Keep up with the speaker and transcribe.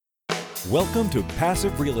Welcome to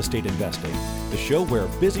Passive Real Estate Investing, the show where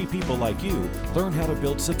busy people like you learn how to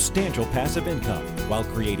build substantial passive income while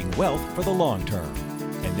creating wealth for the long term.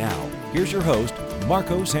 And now, here's your host,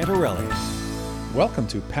 Marco Santarelli. Welcome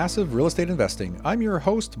to Passive Real Estate Investing. I'm your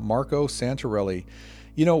host, Marco Santarelli.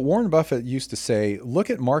 You know, Warren Buffett used to say,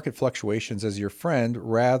 look at market fluctuations as your friend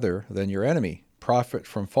rather than your enemy. Profit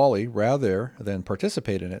from folly rather than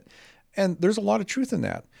participate in it. And there's a lot of truth in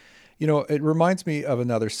that. You know, it reminds me of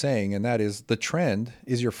another saying, and that is, the trend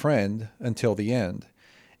is your friend until the end.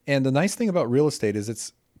 And the nice thing about real estate is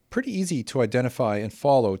it's pretty easy to identify and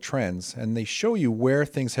follow trends, and they show you where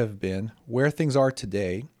things have been, where things are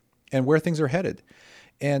today, and where things are headed.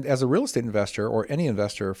 And as a real estate investor, or any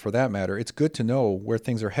investor for that matter, it's good to know where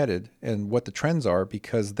things are headed and what the trends are,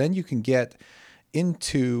 because then you can get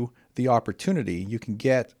into the opportunity, you can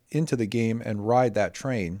get into the game and ride that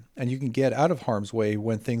train, and you can get out of harm's way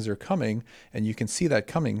when things are coming, and you can see that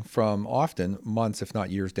coming from often months, if not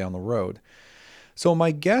years down the road. So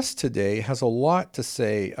my guest today has a lot to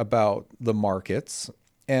say about the markets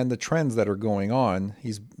and the trends that are going on.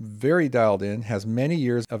 He's very dialed in, has many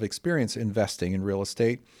years of experience investing in real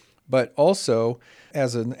estate, but also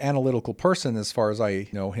as an analytical person, as far as I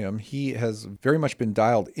know him, he has very much been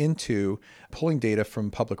dialed into pulling data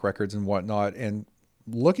from public records and whatnot and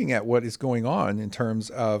looking at what is going on in terms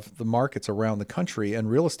of the markets around the country and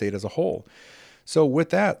real estate as a whole. So with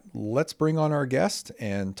that, let's bring on our guest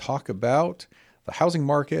and talk about the housing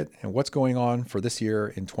market and what's going on for this year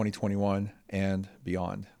in 2021 and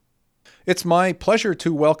beyond. It's my pleasure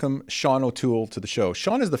to welcome Sean O'Toole to the show.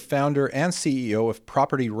 Sean is the founder and CEO of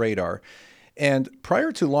Property Radar. And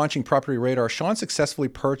prior to launching Property Radar, Sean successfully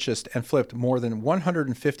purchased and flipped more than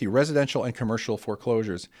 150 residential and commercial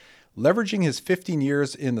foreclosures. Leveraging his 15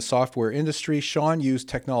 years in the software industry, Sean used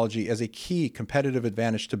technology as a key competitive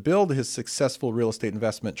advantage to build his successful real estate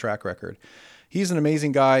investment track record. He's an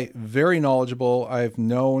amazing guy, very knowledgeable. I've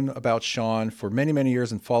known about Sean for many, many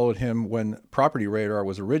years and followed him when Property Radar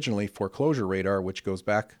was originally Foreclosure Radar, which goes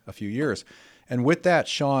back a few years. And with that,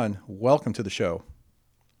 Sean, welcome to the show.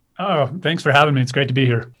 Oh, thanks for having me. It's great to be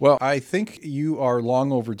here. Well, I think you are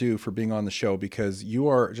long overdue for being on the show because you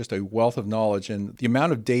are just a wealth of knowledge, and the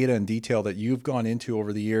amount of data and detail that you've gone into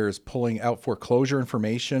over the years pulling out foreclosure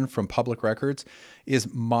information from public records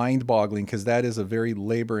is mind-boggling, because that is a very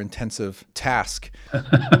labor-intensive task.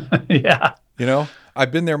 Yeah. You know,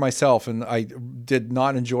 I've been there myself and I did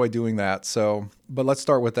not enjoy doing that. So, but let's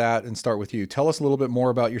start with that and start with you. Tell us a little bit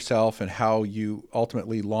more about yourself and how you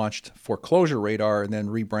ultimately launched Foreclosure Radar and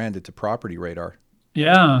then rebranded to Property Radar.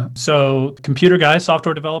 Yeah. So computer guy,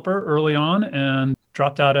 software developer early on, and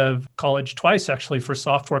dropped out of college twice actually for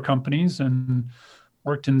software companies, and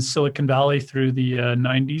worked in Silicon Valley through the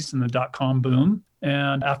 90s and the dot-com boom.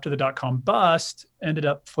 And after the dot-com bust, ended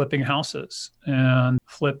up flipping houses and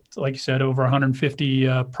flipped, like you said, over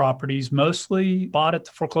 150 properties, mostly bought at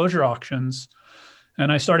the foreclosure auctions.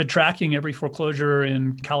 And I started tracking every foreclosure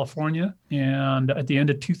in California. And at the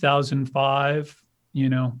end of 2005,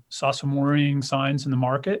 saw some worrying signs in the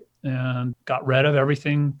market and got rid of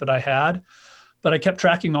everything that I had. But I kept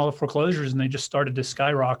tracking all the foreclosures and they just started to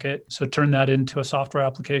skyrocket. So turned that into a software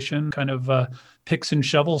application, kind of picks and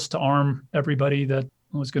shovels to arm everybody that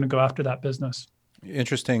was going to go after that business.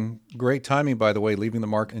 Interesting. Great timing, by the way, leaving the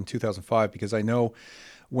market in 2005, because I know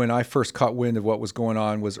when I first caught wind of what was going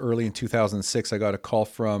on was early in 2006. I got a call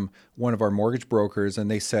from one of our mortgage brokers and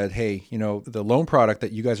they said, hey, the loan product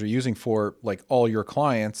that you guys are using for like all your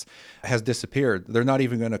clients has disappeared. They're not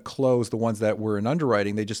even going to close the ones that were in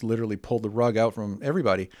underwriting. They just literally pulled the rug out from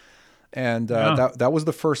everybody. And that was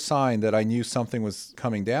the first sign that I knew something was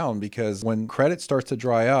coming down, because when credit starts to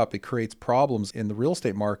dry up, it creates problems in the real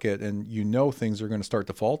estate market, and things are going to start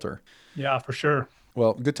to falter. Yeah, for sure.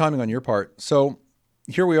 Well, good timing on your part. So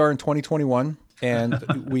here we are in 2021,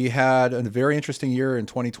 and we had a very interesting year in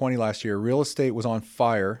 2020 last year. Real estate was on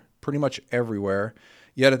fire pretty much everywhere.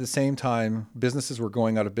 Yet at the same time, businesses were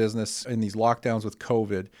going out of business in these lockdowns with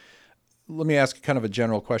COVID. Let me ask kind of a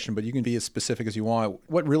general question, but you can be as specific as you want.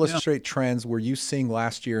 What real estate trends were you seeing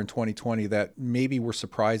last year in 2020 that maybe were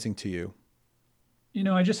surprising to you?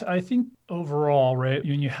 I think overall, right,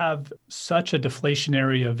 when you have such a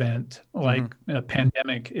deflationary event like a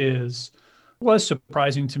pandemic was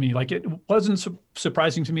surprising to me. Like, it wasn't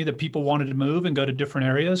surprising to me that people wanted to move and go to different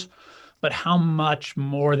areas, but how much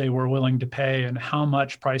more they were willing to pay and how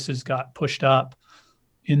much prices got pushed up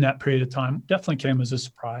in that period of time definitely came as a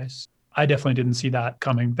surprise. I definitely didn't see that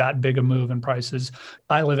coming, that big a move in prices.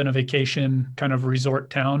 I live in a vacation kind of resort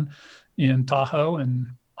town in Tahoe, and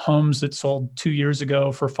homes that sold 2 years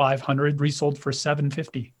ago for $500 resold for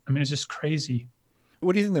 $750. I mean, it's just crazy.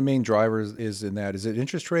 What do you think the main driver is in that? Is it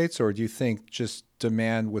interest rates, or do you think just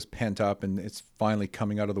demand was pent up and it's finally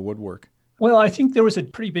coming out of the woodwork? Well, I think there was a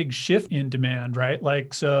pretty big shift in demand, right?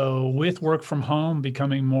 Like, so with work from home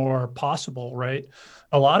becoming more possible, right?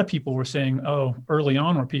 A lot of people were saying, oh, early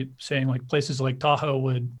on, were saying like places like Tahoe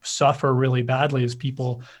would suffer really badly as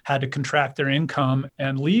people had to contract their income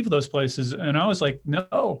and leave those places. And I was like,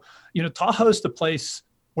 no, Tahoe's the place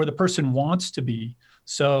where the person wants to be.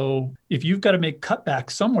 So if you've got to make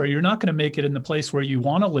cutbacks somewhere, you're not going to make it in the place where you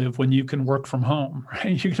want to live when you can work from home, right?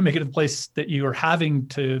 You're going to make it in the place that you are having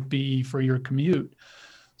to be for your commute.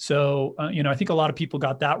 So, I think a lot of people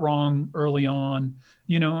got that wrong early on.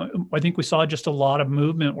 I think we saw just a lot of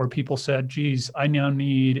movement where people said, geez, I now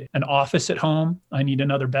need an office at home. I need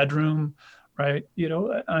another bedroom, right?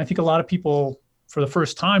 I think a lot of people for the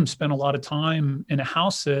first time spent a lot of time in a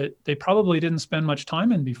house that they probably didn't spend much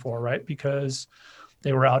time in before, right? Because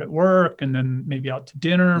they were out at work and then maybe out to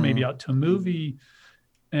dinner, maybe out to a movie.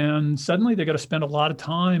 And suddenly they got to spend a lot of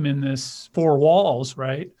time in this four walls,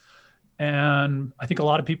 right? And I think a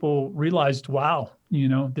lot of people realized, wow,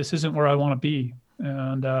 this isn't where I want to be.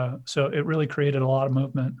 And so it really created a lot of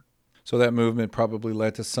movement. So that movement probably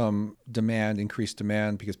led to some increased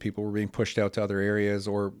demand, because people were being pushed out to other areas,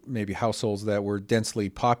 or maybe households that were densely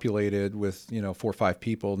populated with, 4 or 5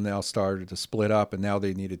 people now started to split up, and now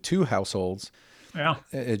they needed 2 households. Yeah.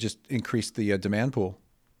 It just increased the demand pool.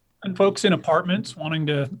 And folks in apartments wanting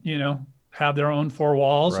to, have their own 4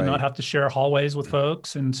 walls and not have to share hallways with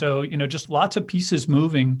folks. And so, just lots of pieces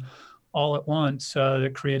moving all at once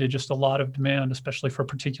that created just a lot of demand, especially for a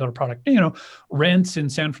particular product. Rents in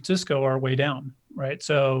San Francisco are way down, right?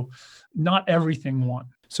 So not everything won.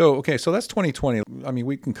 So, okay, so that's 2020. I mean,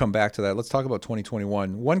 we can come back to that. Let's talk about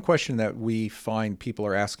 2021. One question that we find people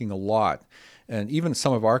are asking a lot, and even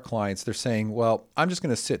some of our clients, they're saying, well, I'm just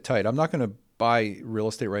going to sit tight. I'm not going to buy real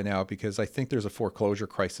estate right now because I think there's a foreclosure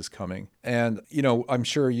crisis coming. And, I'm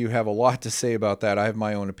sure you have a lot to say about that. I have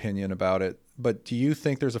my own opinion about it. But do you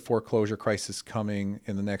think there's a foreclosure crisis coming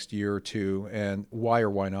in the next year or two, and why or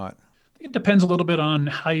why not? It depends a little bit on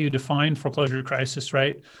how you define foreclosure crisis,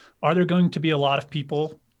 right? Are there going to be a lot of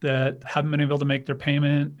people that haven't been able to make their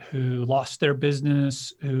payment, who lost their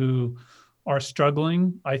business, who are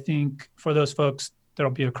struggling? I think for those folks,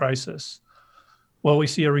 there'll be a crisis. Will we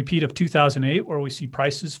see a repeat of 2008 where we see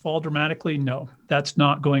prices fall dramatically? No, that's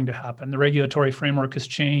not going to happen. The regulatory framework has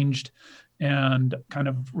changed, and kind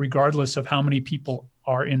of regardless of how many people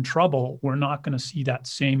are in trouble, we're not going to see that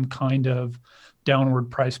same kind of downward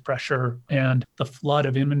price pressure and the flood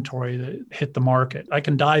of inventory that hit the market. I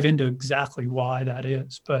can dive into exactly why that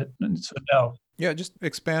is, but so no. Yeah, just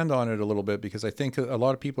expand on it a little bit, because I think a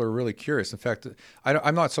lot of people are really curious. In fact,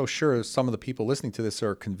 I'm not so sure some of the people listening to this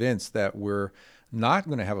are convinced that we're not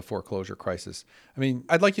going to have a foreclosure crisis. I mean,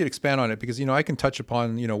 I'd like you to expand on it, because, I can touch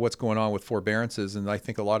upon, what's going on with forbearances. And I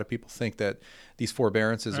think a lot of people think that these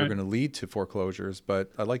forbearances are going to lead to foreclosures, but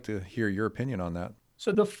I'd like to hear your opinion on that.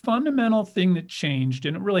 So the fundamental thing that changed,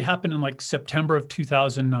 and it really happened in like September of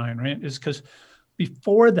 2009, right, is because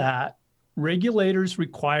before that, regulators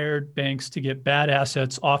required banks to get bad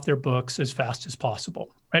assets off their books as fast as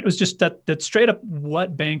possible, right? It was just that straight up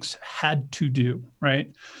what banks had to do,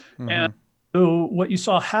 right? Mm-hmm. And so what you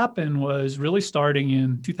saw happen was really starting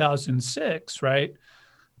in 2006, right?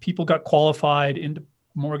 People got qualified into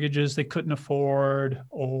mortgages they couldn't afford,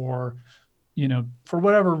 or, for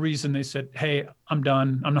whatever reason, they said, hey, I'm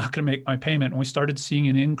done. I'm not going to make my payment. And we started seeing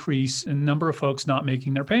an increase in the number of folks not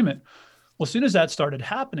making their payment. Well, as soon as that started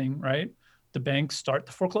happening, right, the banks start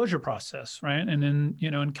the foreclosure process, right? And then,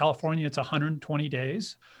 in California, it's 120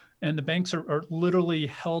 days. And the banks are literally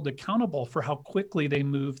held accountable for how quickly they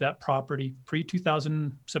move that property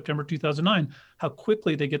September 2009, how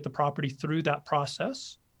quickly they get the property through that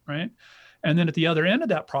process, right? And then at the other end of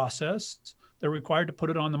that process, they're required to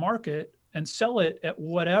put it on the market and sell it at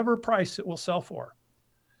whatever price it will sell for.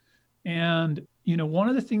 And, one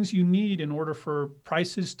of the things you need in order for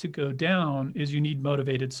prices to go down is you need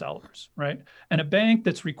motivated sellers, right? And a bank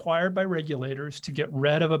that's required by regulators to get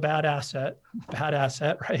rid of a bad asset,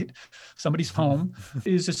 right? Somebody's home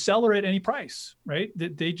is a seller at any price, right?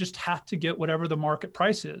 They just have to get whatever the market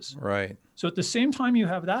price is. Right. So at the same time you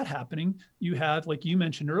have that happening, you have, like you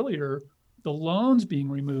mentioned earlier, the loans being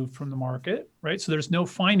removed from the market, right? So there's no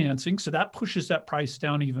financing. So that pushes that price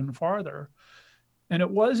down even farther. And it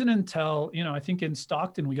wasn't until, I think in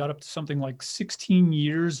Stockton, we got up to something like 16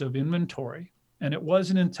 years of inventory. And it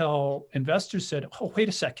wasn't until investors said, oh, wait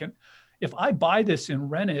a second, if I buy this and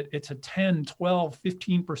rent it, it's a 10, 12,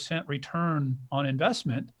 15% return on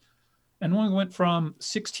investment. And when we went from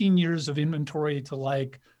 16 years of inventory to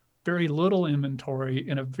like very little inventory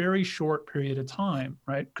in a very short period of time,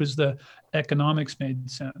 right? Because the economics made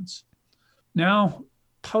sense. Now,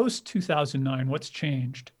 post 2009, what's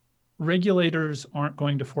changed? Regulators aren't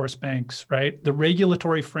going to force banks, right? The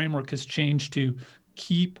regulatory framework has changed to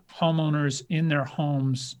keep homeowners in their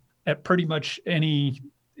homes at pretty much any,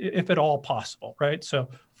 if at all possible, right? So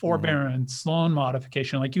forbearance, loan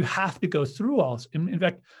modification, like you have to go through all this. In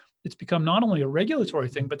fact, it's become not only a regulatory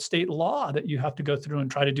thing, but state law that you have to go through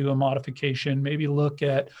and try to do a modification, maybe look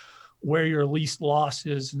at where your least loss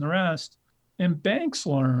is and the rest. And banks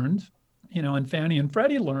learned, and Fannie and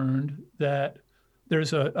Freddie learned that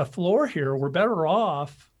there's a floor here. We're better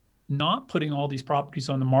off not putting all these properties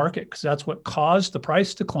on the market because that's what caused the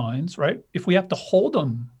price declines, right? If we have to hold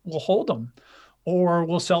them, we'll hold them, or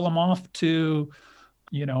we'll sell them off to,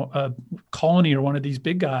 a Colony or one of these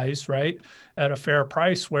big guys, right, at a fair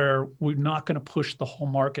price where we're not going to push the whole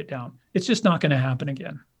market down. It's just not going to happen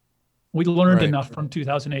again. We learned enough from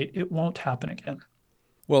 2008. It won't happen again.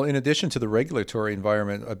 Well, in addition to the regulatory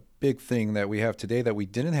environment, a big thing that we have today that we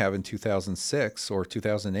didn't have in 2006 or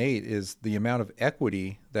 2008 is the amount of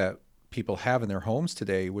equity that people have in their homes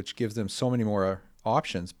today, which gives them so many more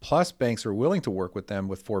options. Plus, banks are willing to work with them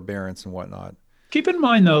with forbearance and whatnot. Keep in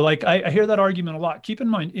mind, though, like I hear that argument a lot. Keep in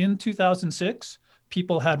mind, in 2006,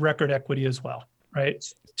 people had record equity as well, right?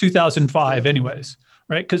 2005 anyways,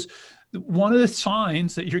 right? Because one of the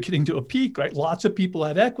signs that you're getting to a peak, right? Lots of people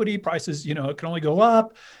have equity, prices, it can only go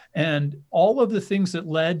up. And all of the things that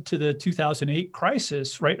led to the 2008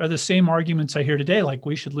 crisis, right, are the same arguments I hear today, like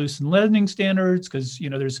we should loosen lending standards because,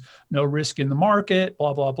 there's no risk in the market,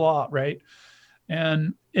 blah, blah, blah, right?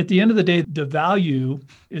 And at the end of the day, the value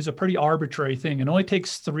is a pretty arbitrary thing. It only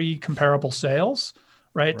takes 3 comparable sales,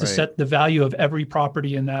 right, to set the value of every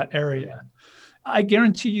property in that area. I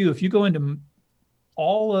guarantee you, if you go into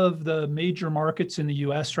all of the major markets in the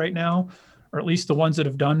US right now, or at least the ones that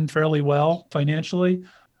have done fairly well financially,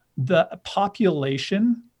 the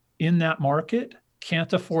population in that market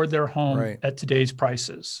can't afford their home at today's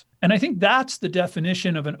prices. And I think that's the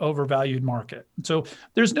definition of an overvalued market. So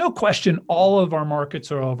there's no question all of our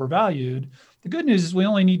markets are overvalued. The good news is we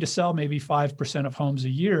only need to sell maybe 5% of homes a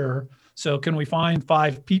year. So can we find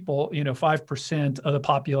 5 people, 5% of the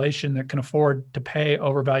population that can afford to pay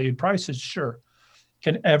overvalued prices? Sure.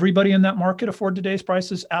 Can everybody in that market afford today's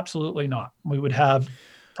prices? Absolutely not.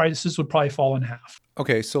 Prices would probably fall in half.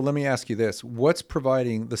 Okay, so let me ask you this. What's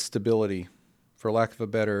providing the stability, for lack of a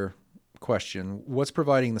better question, what's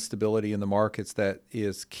providing the stability in the markets that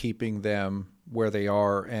is keeping them where they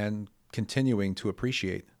are and continuing to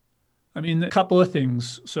appreciate? A couple of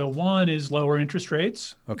things. So one is lower interest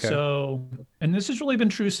rates. Okay. And this has really been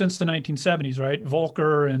true since the 1970s, right?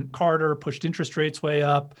 Volcker and Carter pushed interest rates way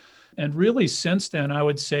up. And really since then, I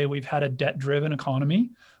would say we've had a debt-driven economy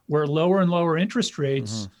where lower and lower interest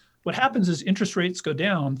rates, what happens is interest rates go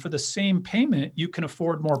down. For the same payment, you can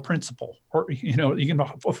afford more principal, or you can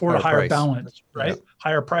afford a higher balance, right? Yeah.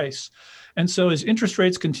 Higher price. And so as interest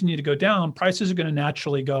rates continue to go down, prices are going to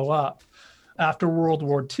naturally go up. After World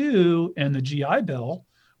War II and the GI Bill,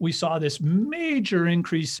 we saw this major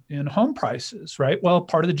increase in home prices, right? Well,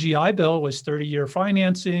 part of the GI Bill was 30-year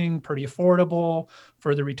financing, pretty affordable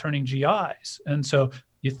for the returning GIs. And so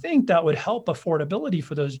you think that would help affordability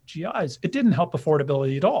for those GIs. It didn't help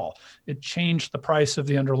affordability at all. It changed the price of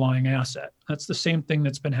the underlying asset. That's the same thing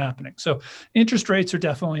that's been happening. So interest rates are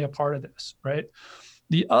definitely a part of this, right?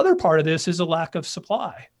 The other part of this is a lack of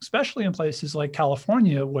supply, especially in places like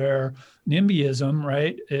California, where NIMBYism,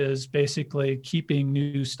 right, is basically keeping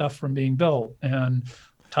new stuff from being built. And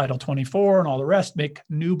Title 24 and all the rest make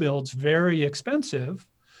new builds very expensive.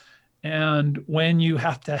 And when you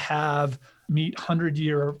have to meet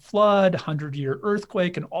 100-year flood, 100-year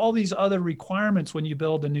earthquake, and all these other requirements when you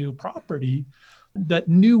build a new property, that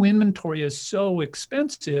new inventory is so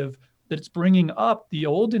expensive that it's bringing up the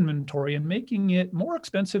old inventory and making it more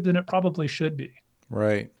expensive than it probably should be.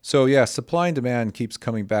 Right. So yeah, supply and demand keeps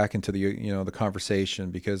coming back into the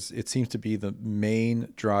conversation because it seems to be the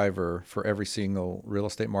main driver for every single real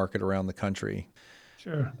estate market around the country.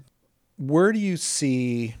 Sure. Where do you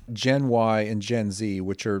see Gen Y and Gen Z,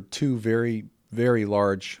 which are 2 very, very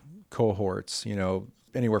large cohorts,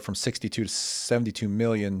 anywhere from 62 to 72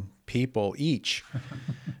 million people each?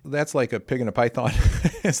 That's like a pig in a python,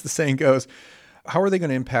 as the saying goes. How are they going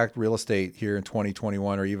to impact real estate here in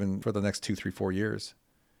 2021 or even for the next 2, 3, 4 years?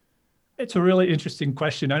 It's a really interesting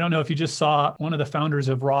question. I don't know if you just saw one of the founders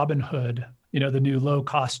of Robinhood, the new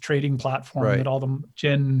low-cost trading platform that all the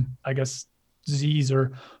Gen, Zs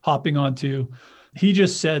are hopping onto. He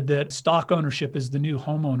just said that stock ownership is the new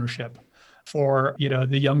home ownership. for,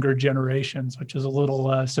 the younger generations, which is a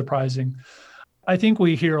little surprising. I think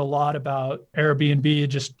we hear a lot about Airbnb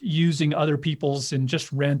just using other people's and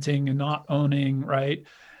just renting and not owning, right?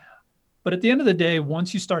 But at the end of the day,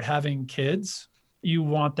 once you start having kids, you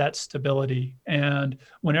want that stability. And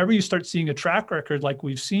whenever you start seeing a track record like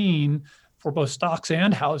we've seen for both stocks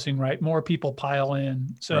and housing, right, more people pile in.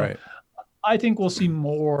 So Right. I think we'll see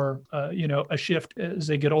more, a shift as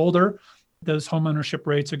they get older. Those homeownership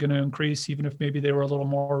rates are going to increase, even if maybe they were a little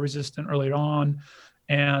more resistant earlier on.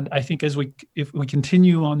 And I think if we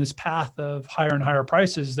continue on this path of higher and higher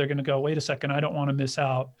prices, they're going to go, wait a second, I don't want to miss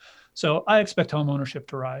out. So I expect homeownership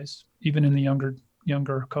to rise, even in the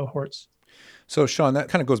younger cohorts. So, Sean, that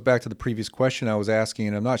kind of goes back to the previous question I was asking,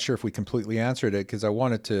 and I'm not sure if we completely answered it because I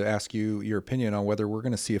wanted to ask you your opinion on whether we're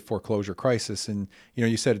going to see a foreclosure crisis. And,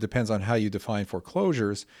 you said it depends on how you define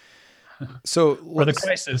foreclosures. So, or the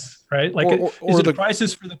crisis, right? Like, is it a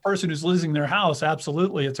crisis for the person who's losing their house?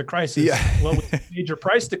 Absolutely, it's a crisis. Yeah. Well, with major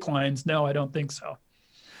price declines, no, I don't think so.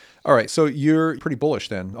 All right. So you're pretty bullish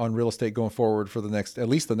then on real estate going forward for at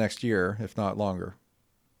least the next year, if not longer.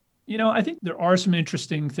 I think there are some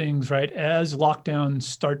interesting things, right? As lockdowns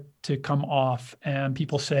start to come off and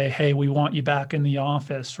people say, hey, we want you back in the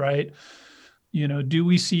office, right? Do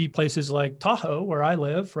we see places like Tahoe, where I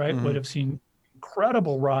live, right, would have seen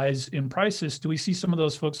incredible rise in prices? Do we see some of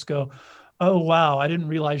those folks go, oh, wow, I didn't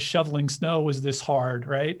realize shoveling snow was this hard,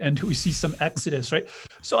 right? And do we see some exodus, right?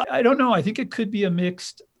 So I don't know. I think it could be a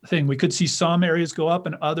mixed thing. We could see some areas go up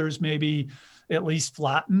and others maybe at least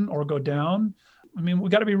flatten or go down. I mean, we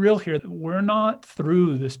got to be real here. We're not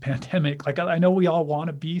through this pandemic. Like, I know we all want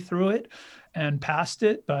to be through it and past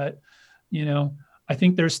it, but, I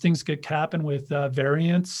think there's things that could happen with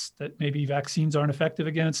variants that maybe vaccines aren't effective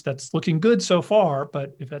against. That's looking good so far,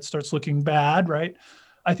 but if that starts looking bad, right,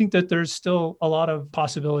 I think that there's still a lot of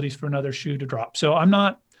possibilities for another shoe to drop. So I'm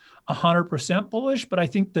not 100% bullish, but I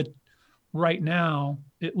think that right now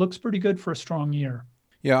it looks pretty good for a strong year.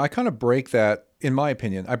 Yeah, I kind of break that, in my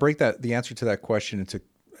opinion, the answer to that question into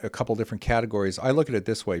a couple different categories. I look at it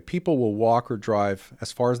this way. People will walk or drive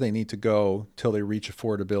as far as they need to go till they reach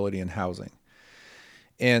affordability in housing.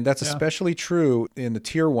 And that's especially true in the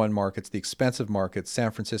tier one markets, the expensive markets,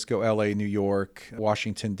 San Francisco, LA, New York,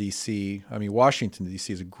 Washington, D.C. I mean, Washington,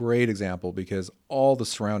 D.C. is a great example because all the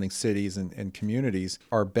surrounding cities and communities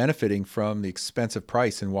are benefiting from the expensive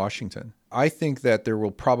price in Washington. I think that there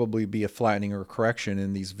will probably be a flattening or correction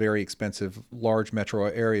in these very expensive, large metro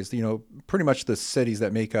areas. Pretty much the cities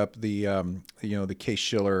that make up the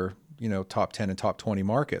Case-Shiller, top 10 and top 20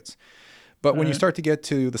 markets. But when you start to get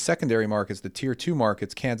to the secondary markets, the tier two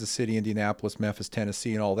markets, Kansas City, Indianapolis, Memphis,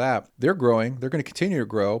 Tennessee, and all that, they're growing. They're going to continue to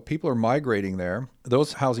grow. People are migrating there.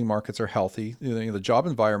 Those housing markets are healthy. The job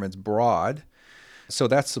environment's broad. So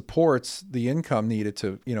that supports the income needed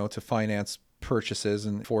to finance purchases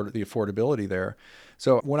and for the affordability there.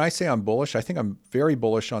 So when I say I'm bullish, I think I'm very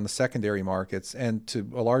bullish on the secondary markets and to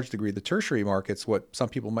a large degree the tertiary markets, what some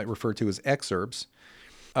people might refer to as exurbs.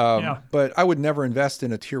 But I would never invest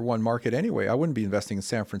in a tier one market anyway. I wouldn't be investing in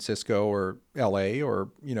San Francisco or LA or,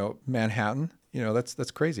 Manhattan.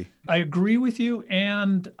 That's crazy. I agree with you.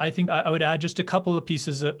 And I think I would add just a couple of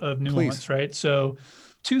pieces of nuance, right? So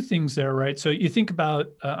two things there, right? So you think about,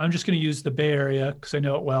 I'm just going to use the Bay Area because I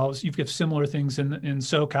know it well. You've got similar things in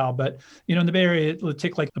SoCal, but, in the Bay Area, let's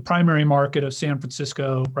take like the primary market of San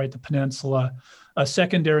Francisco, right? The peninsula, a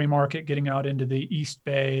secondary market getting out into the East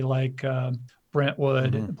Bay, like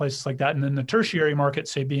Brentwood and places like that. And then the tertiary market,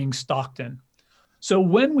 say, being Stockton. So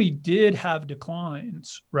when we did have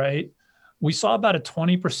declines, right, we saw about a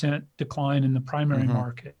 20% decline in the primary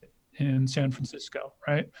market in San Francisco,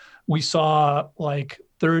 right? We saw like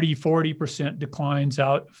 30-40% declines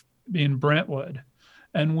out in Brentwood.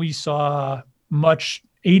 And we saw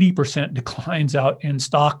 80% declines out in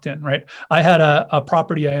Stockton, right? I had a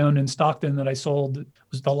property I owned in Stockton that I sold. It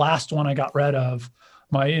was the last one I got rid of.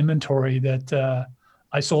 My inventory that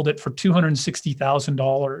I sold it for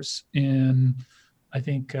 $260,000 in, I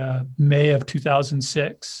think, May of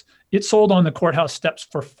 2006. It sold on the courthouse steps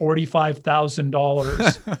for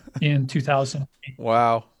 $45,000 in 2008.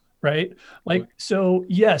 Wow. Right? So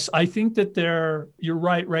yes, I think that you're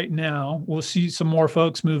right now, we'll see some more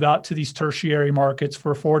folks move out to these tertiary markets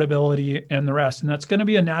for affordability and the rest. And that's going to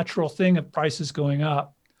be a natural thing of prices going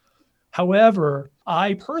up. However,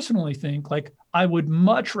 I personally think I would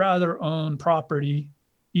much rather own property,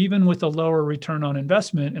 even with a lower return on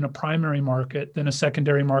investment, in a primary market than a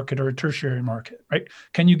secondary market or a tertiary market, right?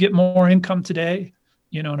 Can you get more income today?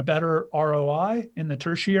 and a better ROI in the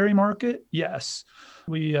tertiary market? Yes.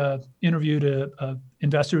 We interviewed a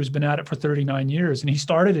investor who's been at it for 39 years, and he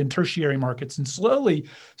started in tertiary markets and slowly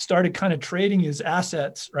started kind of trading his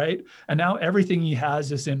assets, right? And now everything he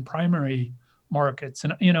has is in primary markets.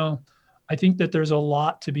 And, I think that there's a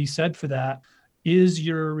lot to be said for that. Is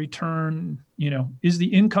your return, is the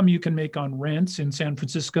income you can make on rents in San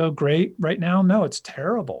Francisco great right now? No, it's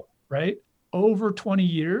terrible, right? Over 20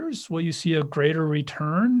 years, will you see a greater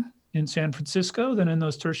return in San Francisco than in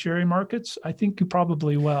those tertiary markets? I think you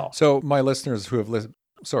probably will. So my listeners who have No,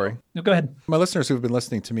 go ahead. My listeners who have been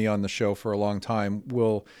listening to me on the show for a long time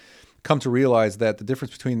will come to realize that the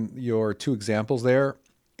difference between your two examples there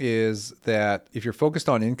is that if you're focused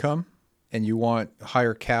on income and you want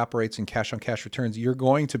higher cap rates and cash on cash returns, you're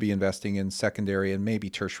going to be investing in secondary and maybe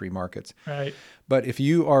tertiary markets. Right. But if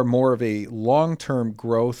you are more of a long-term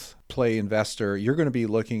growth play investor, you're going to be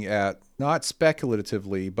looking at not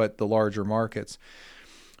speculatively, but the larger markets.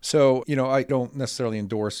 So, I don't necessarily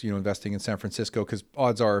endorse, investing in San Francisco, because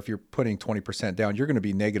odds are if you're putting 20% down, you're going to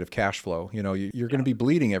be negative cash flow. You're going to be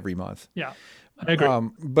bleeding every month. Yeah. I agree.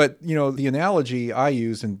 But, the analogy I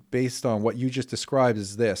use, and based on what you just described,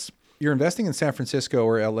 is this. You're investing in San Francisco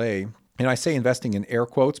or LA, and I say investing in air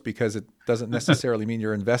quotes because it doesn't necessarily mean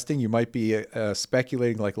you're investing. You might be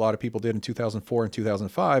speculating like a lot of people did in 2004 and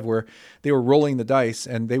 2005, where they were rolling the dice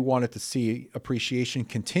and they wanted to see appreciation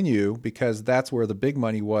continue because that's where the big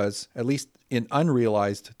money was, at least in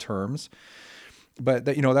unrealized terms. But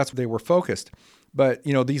that's where they were focused. But,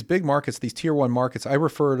 these big markets, these tier one markets, I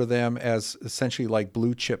refer to them as essentially like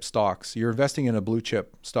blue chip stocks. You're investing in a blue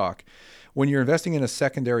chip stock. When you're investing in a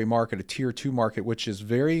secondary market, a tier two market, which is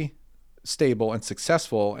very stable and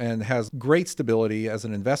successful and has great stability as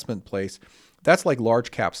an investment place, that's like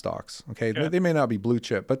large cap stocks. Okay. Yeah. They may not be blue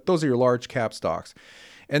chip, but those are your large cap stocks.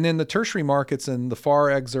 And then the tertiary markets and the far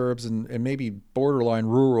exurbs and maybe borderline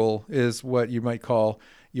rural is what you might call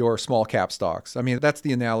your small cap stocks. I mean, that's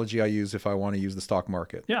the analogy I use if I want to use the stock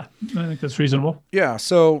market. Yeah, I think that's reasonable. Yeah.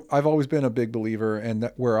 So I've always been a big believer, and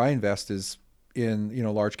where I invest is in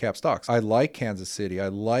large cap stocks. I like Kansas City, I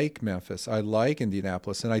like Memphis, I like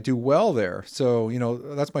Indianapolis, and I do well there. So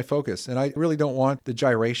that's my focus, and I really don't want the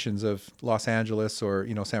gyrations of Los Angeles or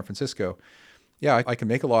San Francisco. Yeah, I can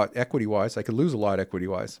make a lot equity wise, I could lose a lot equity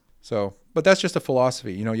wise. So, but that's just a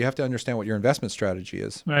philosophy. You have to understand what your investment strategy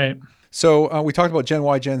is. Right. So we talked about Gen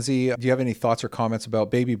Y, Gen Z. Do you have any thoughts or comments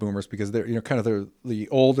about baby boomers? Because they're kind of the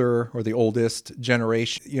older or the oldest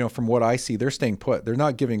generation. From what I see, they're staying put. They're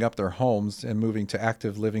not giving up their homes and moving to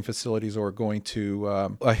active living facilities or going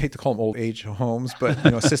to, I hate to call them old age homes, but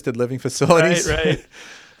assisted living facilities. Right.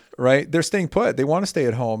 Right? They're staying put. They want to stay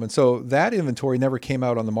at home. And so that inventory never came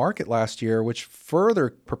out on the market last year, which further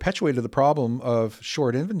perpetuated the problem of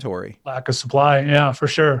short inventory. Lack of supply. Yeah, for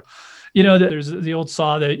sure. There's the old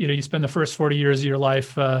saw that, you spend the first 40 years of your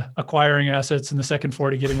life acquiring assets and the second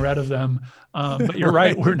 40 getting rid of them. But you're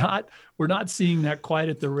right. We're not seeing that quite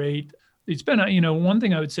at the rate. It's been, one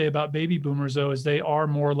thing I would say about baby boomers, though, is they are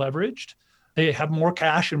more leveraged. They have more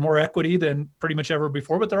cash and more equity than pretty much ever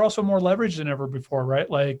before, but they're also more leveraged than ever before, right?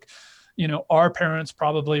 Like, our parents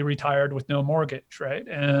probably retired with no mortgage, right?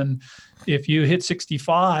 And if you hit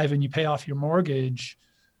 65 and you pay off your mortgage,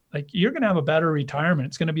 like, you're going to have a better retirement.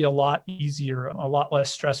 It's going to be a lot easier, a lot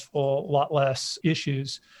less stressful, a lot less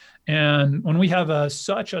issues. And when we have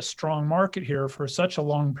such a strong market here for such a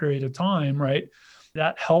long period of time, right,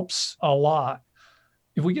 that helps a lot.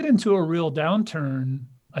 If we get into a real downturn,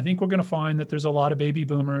 I think we're going to find that there's a lot of baby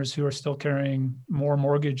boomers who are still carrying more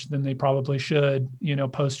mortgage than they probably should,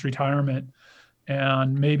 post-retirement,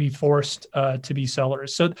 and maybe forced to be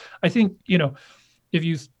sellers. So I think, if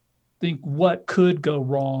you think what could go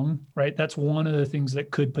wrong, right, that's one of the things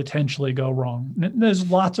that could potentially go wrong. There's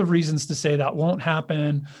lots of reasons to say that won't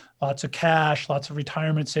happen. Lots of cash, lots of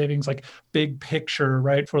retirement savings, like big picture,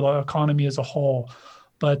 right, for the economy as a whole.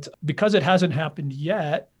 But because it hasn't happened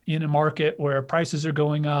yet, in a market where prices are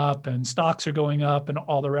going up and stocks are going up and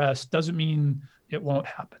all the rest, doesn't mean it won't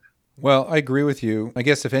happen. Well, I agree with you. I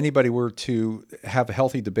guess if anybody were to have a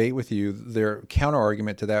healthy debate with you, their counter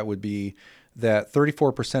argument to that would be that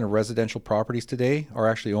 34% of residential properties today are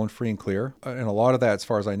actually owned free and clear. And a lot of that, as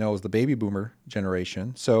far as I know, is the baby boomer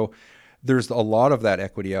generation. So there's a lot of that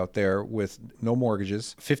equity out there with no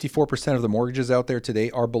mortgages. 54% of the mortgages out there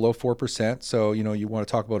today are below 4%. So, you want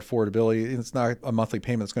to talk about affordability. It's not a monthly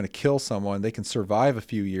payment that's going to kill someone. They can survive a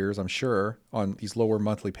few years, I'm sure, on these lower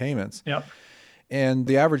monthly payments. Yep. And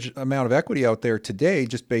the average amount of equity out there today,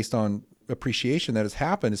 just based on appreciation that has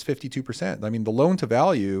happened, is 52%. I mean, the loan to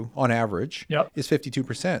value on average is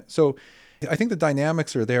 52%. So I think the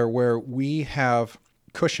dynamics are there where we have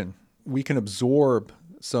cushion. We can absorb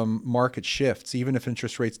some market shifts, even if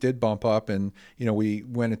interest rates did bump up and, we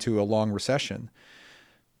went into a long recession.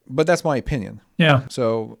 But that's my opinion. Yeah.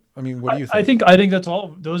 So, I mean, what do you think? I think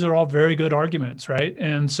those are all very good arguments, right?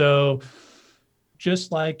 And so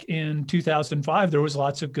just like in 2005, there was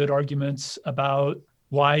lots of good arguments about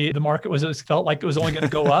why the market felt like it was only going to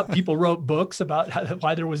go up. People wrote books about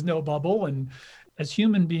why there was no bubble. And as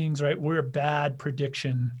human beings, right, we're bad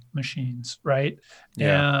prediction machines, right?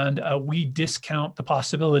 Yeah. And we discount the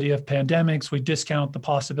possibility of pandemics. We discount the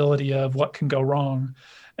possibility of what can go wrong.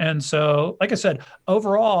 And so, like I said,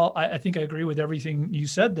 overall, I think I agree with everything you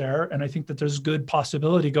said there. And I think that there's good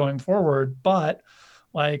possibility going forward. But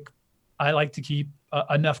I like to keep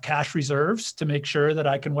enough cash reserves to make sure that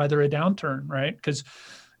I can weather a downturn, right? Because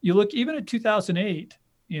you look even at 2008,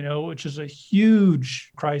 which is a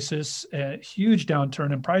huge crisis, a huge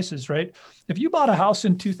downturn in prices, right? If you bought a house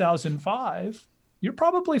in 2005, you're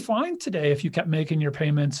probably fine today if you kept making your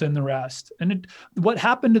payments and the rest. And what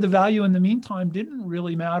happened to the value in the meantime didn't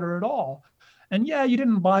really matter at all. And yeah, you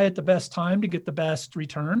didn't buy at the best time to get the best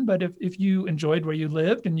return, but if you enjoyed where you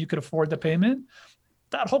lived and you could afford the payment,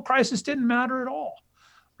 that whole crisis didn't matter at all,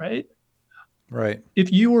 right? Right.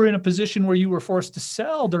 If you were in a position where you were forced to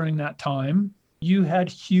sell during that time, you had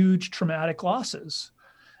huge traumatic losses.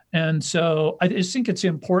 And so I just think it's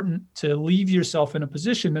important to leave yourself in a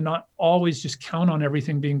position to not always just count on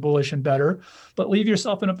everything being bullish and better, but leave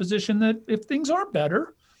yourself in a position that if things aren't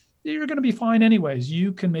better, you're going to be fine anyways.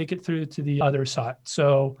 You can make it through to the other side.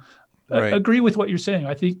 So Right. I agree with what you're saying.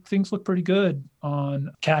 I think things look pretty good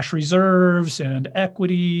on cash reserves and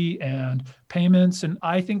equity and payments. And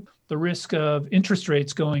I think the risk of interest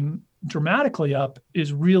rates going dramatically up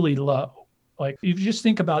is really low. Like if you just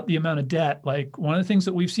think about the amount of debt, like one of the things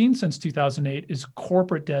that we've seen since 2008 is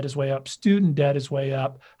corporate debt is way up, student debt is way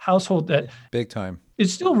up, household debt. Big time.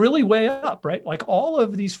 It's still really way up, right? Like all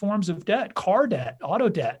of these forms of debt, car debt, auto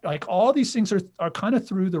debt, like all these things are kind of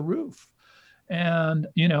through the roof. And,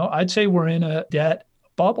 I'd say we're in a debt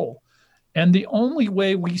bubble. And the only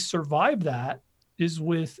way we survive that is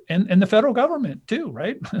with, and the federal government too,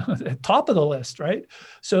 right? Top of the list, right?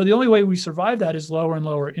 So the only way we survive that is lower and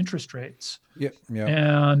lower interest rates. Yeah.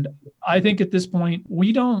 And I think at this point,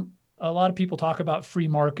 a lot of people talk about free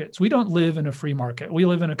markets. We don't live in a free market. We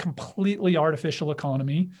live in a completely artificial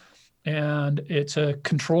economy. And it's a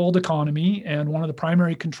controlled economy. And one of the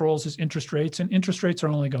primary controls is interest rates, and interest rates are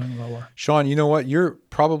only going lower. Sean, you know what? You're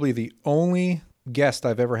probably the only guest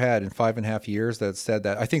I've ever had in 5.5 years that said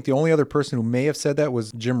that. I think the only other person who may have said that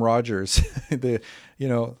was Jim Rogers, the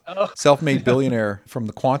self-made billionaire from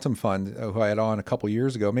the Quantum Fund, who I had on a couple of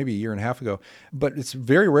years ago, maybe a year and a half ago. But it's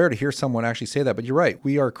very rare to hear someone actually say that. But you're right.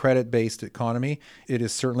 We are a credit-based economy. It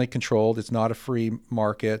is certainly controlled. It's not a free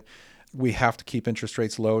market. We have to keep interest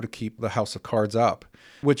rates low to keep the house of cards up,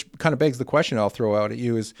 which kind of begs the question I'll throw out at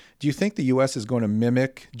you is, do you think the U.S. is going to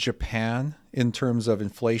mimic Japan in terms of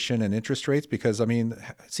inflation and interest rates? Because, it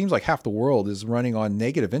seems like half the world is running on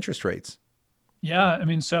negative interest rates. Yeah.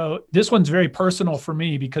 So this one's very personal for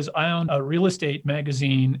me because I own a real estate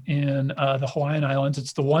magazine in the Hawaiian Islands.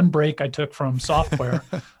 It's the one break I took from software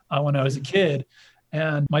when I was a kid.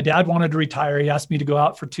 And my dad wanted to retire. He asked me to go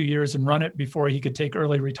out for 2 years and run it before he could take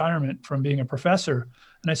early retirement from being a professor.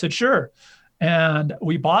 And I said, sure. And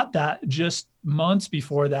we bought that just months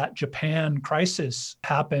before that Japan crisis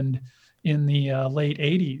happened in the late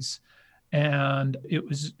 80s. And it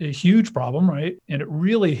was a huge problem, right? And it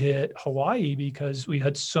really hit Hawaii because we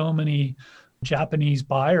had so many Japanese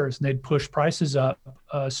buyers and they'd push prices up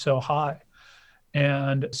so high.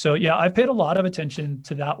 And so, yeah, I paid a lot of attention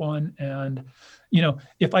to that one. And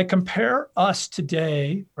if I compare us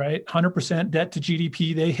today, right, 100% debt to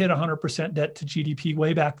GDP, they hit 100% debt to GDP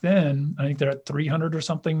way back then. I think they're at 300 or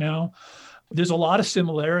something now. There's a lot of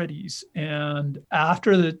similarities. And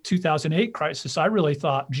after the 2008 crisis, I really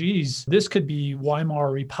thought, geez, this could be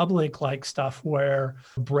Weimar Republic-like stuff where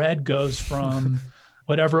bread goes from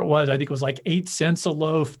whatever it was, I think it was like 8 cents a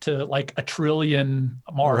loaf to like $1 trillion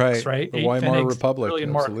marks, right? The Weimar Republic,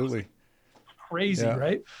 absolutely. Crazy, yeah.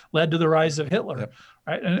 Right? Led to the rise of Hitler, yep.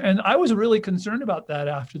 Right? And I was really concerned about that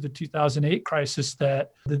after the 2008 crisis,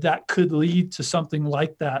 that could lead to something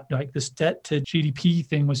like that, like this debt to GDP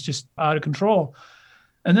thing was just out of control.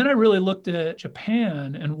 And then I really looked at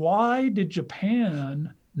Japan, and why did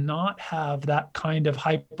Japan not have that kind of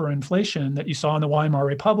hyperinflation that you saw in the Weimar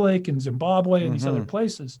Republic and Zimbabwe and these other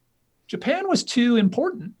places? Japan was too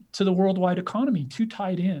important to the worldwide economy, too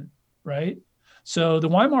tied in, right? So the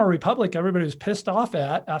Weimar Republic, everybody was pissed off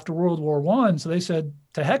at after World War I. So they said,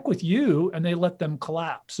 to heck with you. And they let them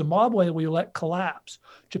collapse. Zimbabwe, we let collapse.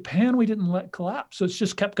 Japan, we didn't let collapse. So it's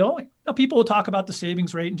just kept going. Now, people will talk about the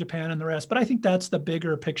savings rate in Japan and the rest, but I think that's the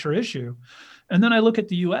bigger picture issue. And then I look at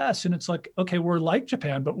the US and it's like, okay, we're like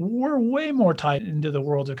Japan, but we're way more tied into the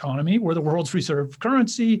world's economy. We're the world's reserve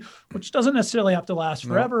currency, which doesn't necessarily have to last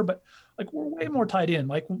forever, but like we're way more tied in.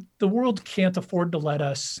 Like the world can't afford to let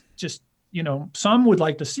us just, some would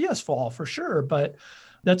like to see us fall for sure, but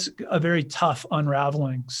that's a very tough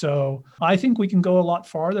unraveling. So I think we can go a lot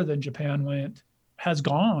farther than Japan has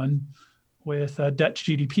gone with debt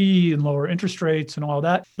to GDP and lower interest rates and all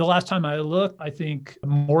that. The last time I looked, I think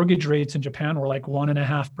mortgage rates in Japan were like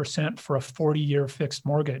 1.5% for a 40-year fixed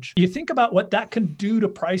mortgage. You think about what that can do to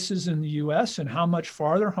prices in the US and how much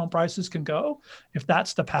farther home prices can go. If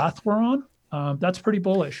that's the path we're on, that's pretty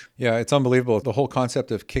bullish. Yeah, it's unbelievable. The whole concept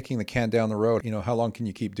of kicking the can down the road, how long can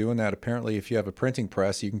you keep doing that? Apparently, if you have a printing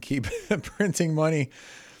press, you can keep printing money,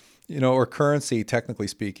 or currency, technically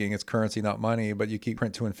speaking. It's currency, not money, but you keep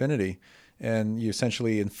print to infinity. And you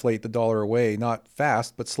essentially inflate the dollar away, not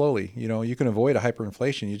fast, but slowly. You can avoid a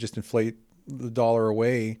hyperinflation. You just inflate the dollar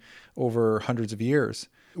away over hundreds of years.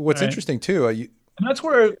 What's interesting too, and that's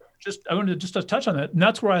where I wanted to just touch on that. And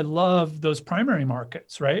that's where I love those primary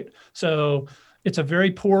markets, right? So it's a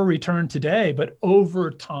very poor return today, but over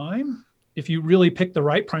time, if you really pick the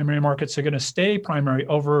right primary markets, they're going to stay primary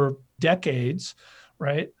over decades,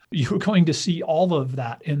 right? You're going to see all of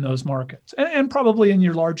that in those markets and probably in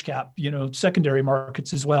your large cap, secondary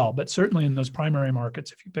markets as well, but certainly in those primary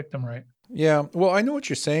markets, if you pick them right. Yeah, well, I know what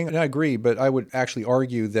you're saying, and I agree, but I would actually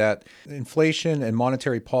argue that inflation and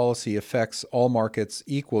monetary policy affects all markets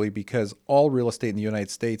equally because all real estate in the United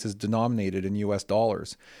States is denominated in US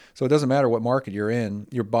dollars. So it doesn't matter what market you're in,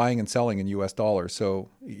 you're buying and selling in US dollars. So,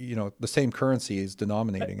 the same currency is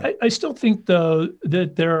denominating it. I still think, though,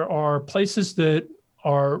 that there are places that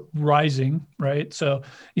are rising, right? So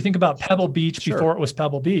you think about Pebble Beach before it was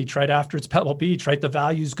Pebble Beach, right? After it's Pebble Beach, right? The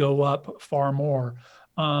values go up far more.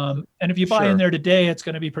 And if you buy in there today, it's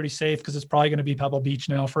going to be pretty safe because it's probably going to be Pebble Beach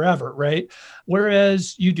now forever, right?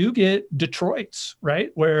 Whereas you do get Detroit's, right?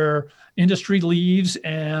 Where industry leaves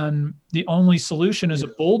and the only solution is a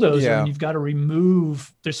bulldozer and you've got to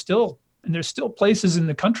remove, there's still places in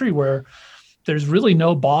the country where there's really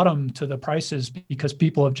no bottom to the prices because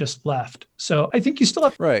people have just left. So I think you still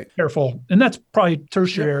have to be careful. And that's probably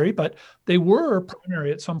tertiary, but they were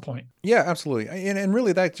primary at some point. Yeah, absolutely. And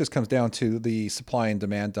really that just comes down to the supply and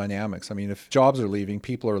demand dynamics. I mean, if jobs are leaving,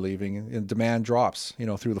 people are leaving, and demand drops,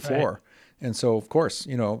 through the floor. And so, of course,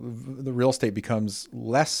 the real estate becomes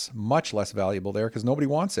much less valuable there because nobody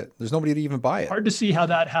wants it. There's nobody to even buy it. Hard to see how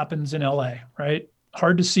that happens in LA, right?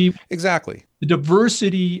 Hard to see. Exactly. The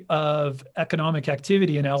diversity of economic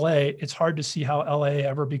activity in LA, it's hard to see how LA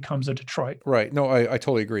ever becomes a Detroit. Right. No, I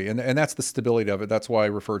totally agree. And that's the stability of it. That's why I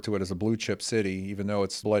refer to it as a blue chip city, even though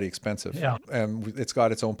it's bloody expensive. Yeah. And it's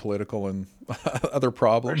got its own political and other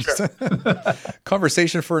problems. For sure.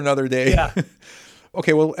 Conversation for another day. Yeah.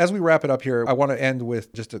 Okay, well, as we wrap it up here, I want to end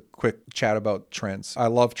with just a quick chat about trends. I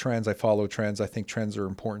love trends. I follow trends. I think trends are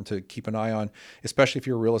important to keep an eye on, especially if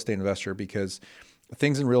you're a real estate investor, because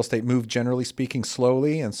things in real estate move, generally speaking,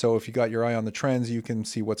 slowly. And so if you got your eye on the trends, you can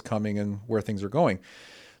see what's coming and where things are going.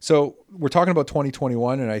 So we're talking about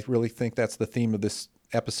 2021, and I really think that's the theme of this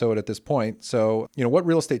episode at this point. So, what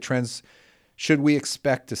real estate trends should we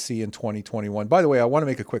expect to see in 2021? By the way, I want to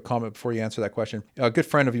make a quick comment before you answer that question. A good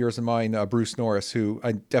friend of yours and mine, Bruce Norris, who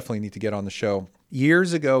I definitely need to get on the show.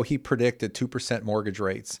 Years ago, he predicted 2% mortgage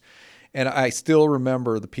rates. And I still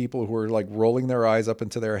remember the people who were like rolling their eyes up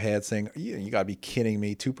into their head saying, you got to be kidding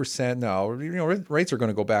me, 2%? No, rates are going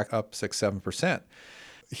to go back up 6-7%.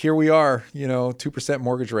 Here we are, 2%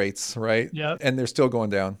 mortgage rates, right? Yep. And they're still going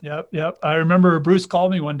down. Yep. I remember Bruce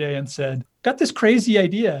called me one day and said, got this crazy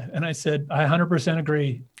idea. And I said, I 100%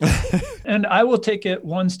 agree. And I will take it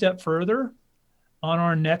one step further. On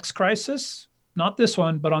our next crisis, not this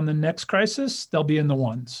one, but on the next crisis, they'll be in the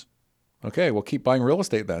ones. Okay, well, keep buying real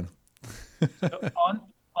estate then. So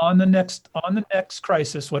on the next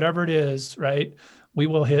crisis, whatever it is, right, we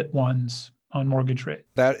will hit ones on mortgage rate.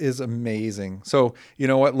 That is amazing. So you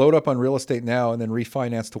know what? Load up on real estate now and then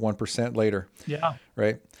refinance to 1% later. Yeah.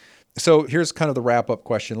 Right. So here's kind of the wrap-up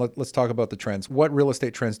question. Let's talk about the trends. What real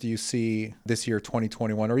estate trends do you see this year,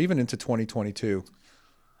 2021, or even into 2022?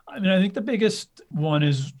 I mean, I think the biggest one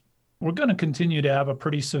is we're going to continue to have a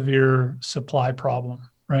pretty severe supply problem,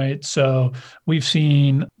 right? So we've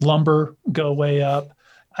seen lumber go way up.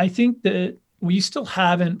 I think that we still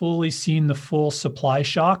haven't fully seen the full supply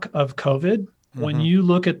shock of COVID. When you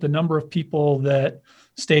look at the number of people that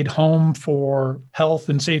stayed home for health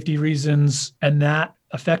and safety reasons, and that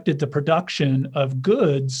affected the production of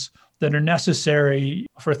goods that are necessary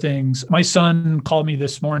for things. My son called me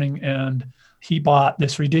this morning and he bought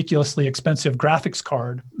this ridiculously expensive graphics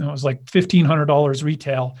card. It was like $1,500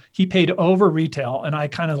 retail. He paid over retail. And I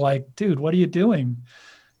kind of like, dude, what are you doing?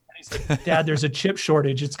 And he's like, Dad, there's a chip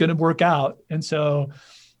shortage. It's going to work out. And so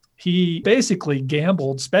he basically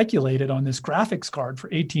gambled, speculated on this graphics card for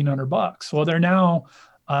 $1,800. Well, they're now,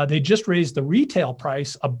 they just raised the retail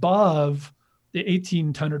price above the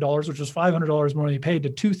 $1,800, which was $500 more than he paid, to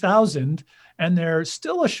 $2,000. And there's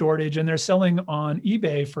still a shortage, and they're selling on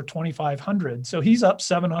eBay for $2,500. So he's up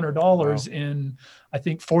 $700 in, I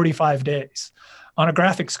think, 45 days on a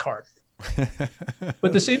graphics card.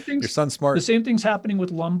 But the same things, your son's smart. The same thing's happening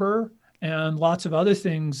with lumber and lots of other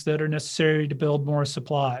things that are necessary to build more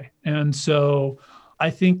supply. And so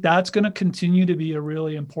I think that's going to continue to be a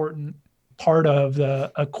really important part of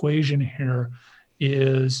the equation here.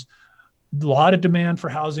 Is a lot of demand for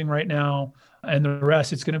housing right now, and the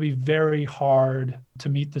rest, it's going to be very hard to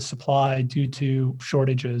meet the supply due to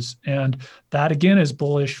shortages. And that, again, is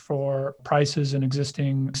bullish for prices and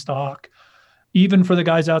existing stock. Even for the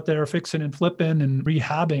guys out there fixing and flipping and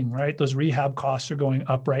rehabbing, right? Those rehab costs are going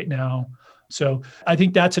up right now. So I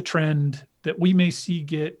think that's a trend that we may see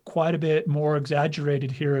get quite a bit more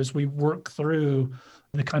exaggerated here as we work through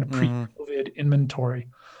the kind of pre-COVID inventory.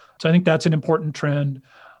 So I think that's an important trend.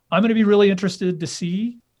 I'm going to be really interested to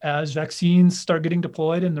see as vaccines start getting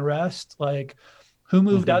deployed and the rest, like who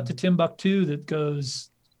moved out to Timbuktu that goes,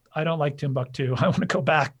 I don't like Timbuktu. I want to go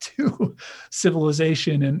back to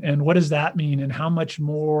civilization. And what does that mean? And how much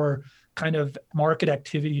more kind of market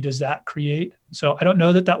activity does that create? So I don't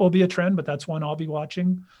know that will be a trend, but that's one I'll be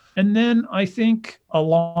watching. And then I think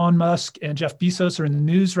Elon Musk and Jeff Bezos are in the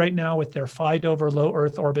news right now with their fight over low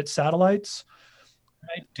Earth orbit satellites.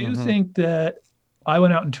 I do think that I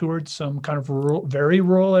went out and toured some kind of rural, very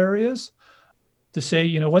rural areas to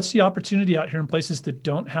say, what's the opportunity out here in places that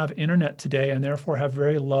don't have internet today and therefore have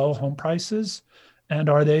very low home prices? And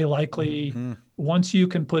are they likely, once you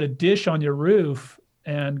can put a dish on your roof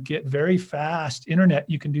and get very fast internet,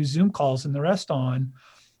 you can do Zoom calls and the rest on,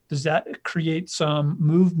 does that create some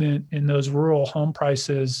movement in those rural home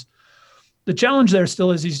prices? The challenge there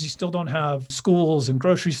still is you still don't have schools and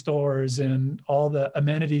grocery stores and all the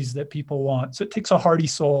amenities that people want. So it takes a hardy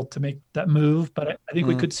soul to make that move. But I think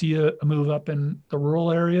we could see a move up in the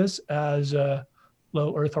rural areas as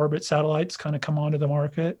low Earth orbit satellites kind of come onto the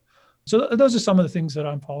market. So those are some of the things that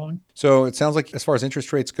I'm following. So it sounds like as far as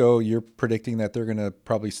interest rates go, you're predicting that they're going to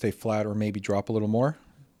probably stay flat or maybe drop a little more.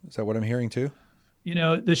 Is that what I'm hearing too?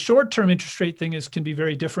 The short-term interest rate thing can be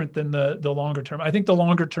very different than the longer term. I think the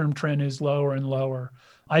longer-term trend is lower and lower.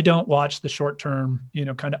 I don't watch the short-term,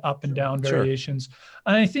 kind of up and down variations.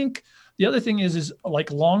 And I think the other thing is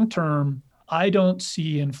like long-term, I don't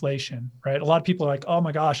see inflation, right? A lot of people are like, oh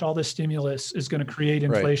my gosh, all this stimulus is going to create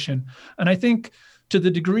inflation. Right. And I think to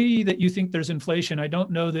the degree that you think there's inflation, I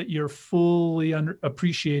don't know that you're fully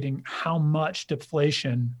appreciating how much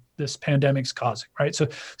deflation this pandemic's causing, right? So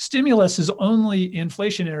stimulus is only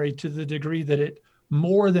inflationary to the degree that it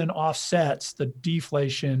more than offsets the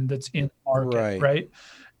deflation that's in the market, right?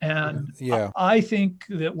 And I think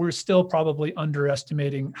that we're still probably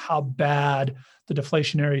underestimating how bad the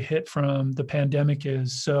deflationary hit from the pandemic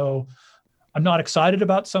is. So I'm not excited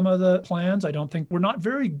about some of the plans. I don't think we're not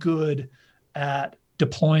very good at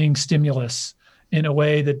deploying stimulus in a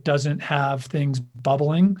way that doesn't have things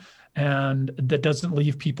bubbling and that doesn't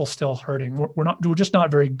leave people still hurting. We're just not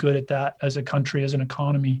very good at that as a country, as an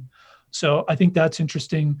economy. So I think that's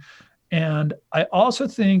interesting. And I also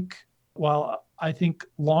think, while I think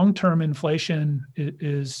long-term inflation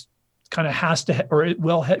is kind of has to, or it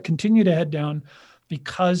will continue to head down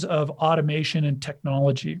because of automation and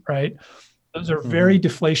technology, right? Those are very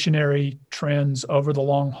deflationary trends over the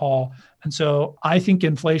long haul. And so I think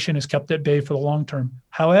inflation is kept at bay for the long term.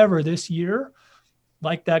 However, this year,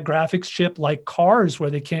 like that graphics chip, like cars, where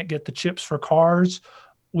they can't get the chips for cars,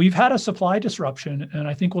 we've had a supply disruption. And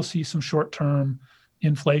I think we'll see some short-term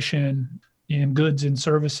inflation in goods and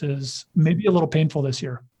services, maybe a little painful this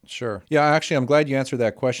year. Sure. Yeah, actually, I'm glad you answered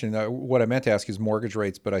that question. What I meant to ask is mortgage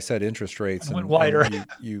rates, but I said interest rates. I went wider. And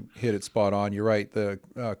you hit it spot on. You're right. The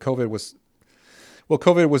COVID was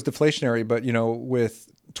deflationary, but with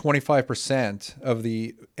 25% of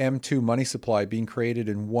the M2 money supply being created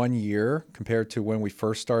in 1 year compared to when we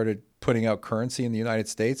first started putting out currency in the United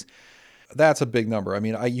States, that's a big number. I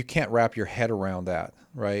mean, you can't wrap your head around that,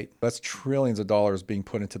 right? That's trillions of dollars being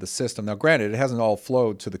put into the system. Now, granted, it hasn't all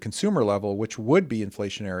flowed to the consumer level, which would be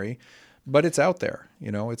inflationary, but it's out there.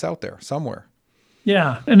 It's out there somewhere.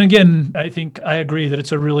 Yeah. And again, I think I agree that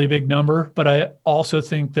it's a really big number, but I also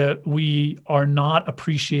think that we are not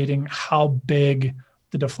appreciating how big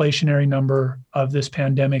the deflationary number of this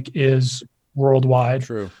pandemic is worldwide.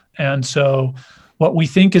 True. And so what we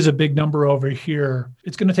think is a big number over here,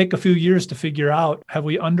 it's going to take a few years to figure out, have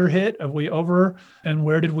we underhit, have we over, and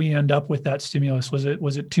where did we end up with that stimulus? Was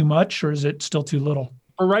it too much, or is it still too little?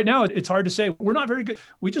 Or right now, it's hard to say. We're not very good.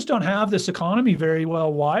 We just don't have this economy very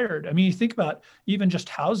well wired. I mean, you think about even just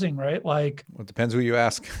housing, right? Like, well, it depends who you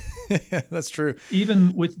ask. That's true.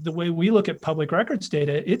 Even with the way we look at public records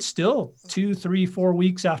data, it's still 2, 3, 4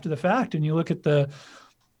 weeks after the fact. And you look at the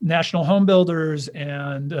National Home Builders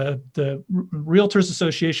and the Realtors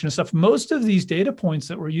Association and stuff. Most of these data points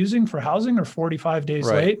that we're using for housing are 45 days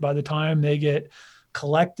late by the time they get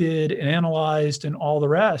collected and analyzed and all the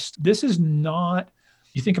rest. This is not,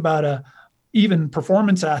 you think about even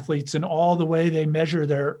performance athletes and all the way they measure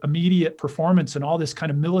their immediate performance and all this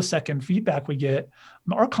kind of millisecond feedback we get.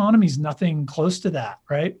 Our economy is nothing close to that,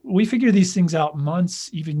 right? We figure these things out months,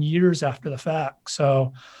 even years after the fact.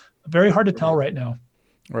 So very hard to tell right now.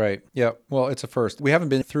 Right. Yeah. Well, it's a first. We haven't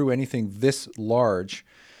been through anything this large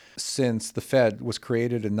since the Fed was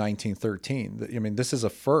created in 1913. I mean, this is a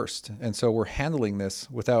first. And so we're handling this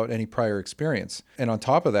without any prior experience. And on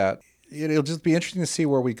top of that, it'll just be interesting to see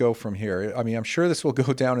where we go from here. I mean, I'm sure this will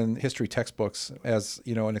go down in history textbooks as,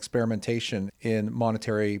 an experimentation in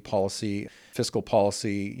monetary policy, fiscal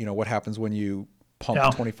policy, what happens when you pump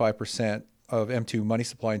 25% of M2 money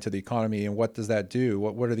supply into the economy, and what does that do?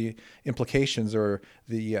 What are the implications or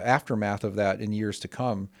the aftermath of that in years to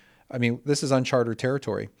come? I mean, this is uncharted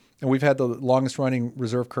territory. And we've had the longest running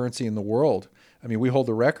reserve currency in the world. I mean, we hold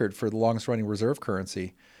the record for the longest running reserve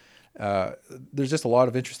currency. There's just a lot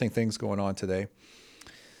of interesting things going on today.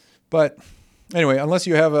 But anyway, unless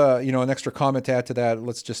you have an extra comment to add to that,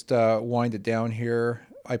 let's just wind it down here.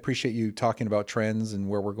 I appreciate you talking about trends and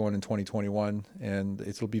where we're going in 2021, and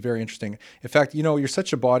it'll be very interesting. In fact, you're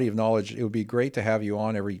such a body of knowledge. It would be great to have you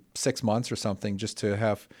on every 6 months or something, just to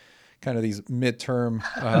have kind of these midterm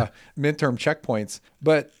checkpoints.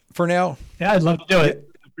 But for now, yeah, I'd love to do it.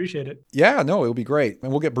 Appreciate it. Yeah, no, it'll be great,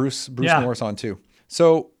 and we'll get Bruce Norris on too.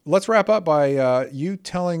 So let's wrap up by you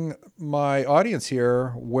telling my audience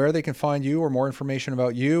here where they can find you or more information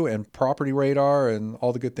about you and Property Radar and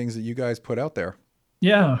all the good things that you guys put out there.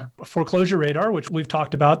 Yeah. Foreclosure Radar, which we've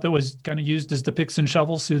talked about, that was kind of used as the picks and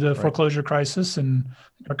shovels through the foreclosure crisis. And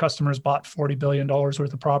our customers bought $40 billion worth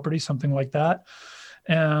of property, something like that.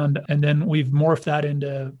 And then we've morphed that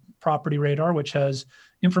into Property Radar, which has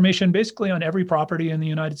information basically on every property in the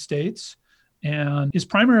United States and is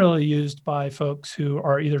primarily used by folks who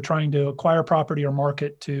are either trying to acquire property or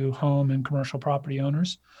market to home and commercial property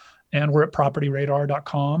owners. And we're at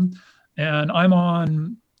propertyradar.com. And I'm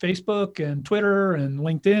on Facebook and Twitter and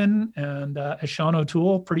LinkedIn, and as Sean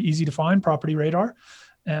O'Toole, pretty easy to find, Property Radar,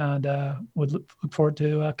 and would look forward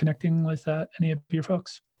to connecting with any of your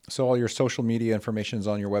folks. So all your social media information is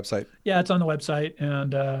on your website? Yeah, it's on the website,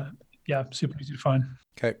 and super easy to find.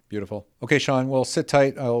 Okay, beautiful. Okay, Sean, well, sit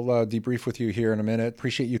tight. I'll debrief with you here in a minute.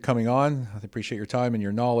 Appreciate you coming on. I appreciate your time and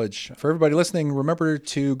your knowledge. For everybody listening, remember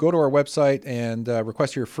to go to our website and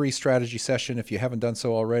request your free strategy session if you haven't done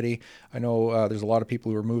so already. I know there's a lot of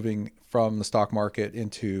people who are moving from the stock market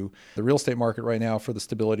into the real estate market right now for the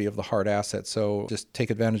stability of the hard asset. So just take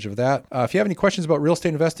advantage of that. If you have any questions about real estate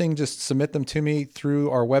investing, just submit them to me through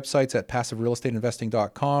our websites at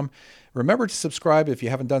passiverealestateinvesting.com. Remember to subscribe if you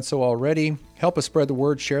haven't done so already. Help us spread the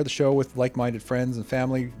word, share the show with like-minded friends and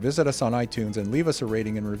family. Visit us on iTunes and leave us a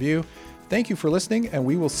rating and review. Thank you for listening, and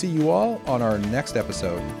we will see you all on our next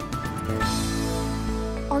episode.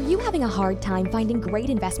 Are you having a hard time finding great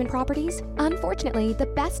investment properties? Unfortunately, the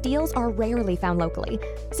best deals are rarely found locally.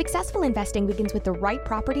 Successful investing begins with the right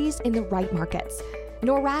properties in the right markets.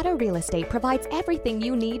 Norada Real Estate provides everything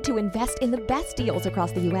you need to invest in the best deals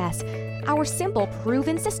across the U.S. Our simple,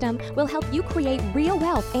 proven system will help you create real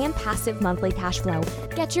wealth and passive monthly cash flow.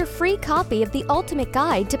 Get your free copy of the ultimate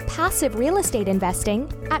guide to passive real estate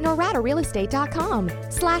investing at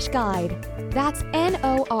noradarealestate.com/guide. That's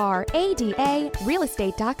NORADA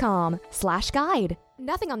realestate.com/guide.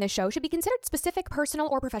 Nothing on this show should be considered specific, personal,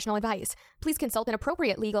 or professional advice. Please consult an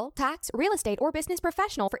appropriate legal, tax, real estate, or business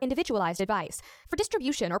professional for individualized advice. For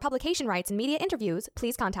distribution or publication rights in media interviews,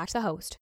 please contact the host.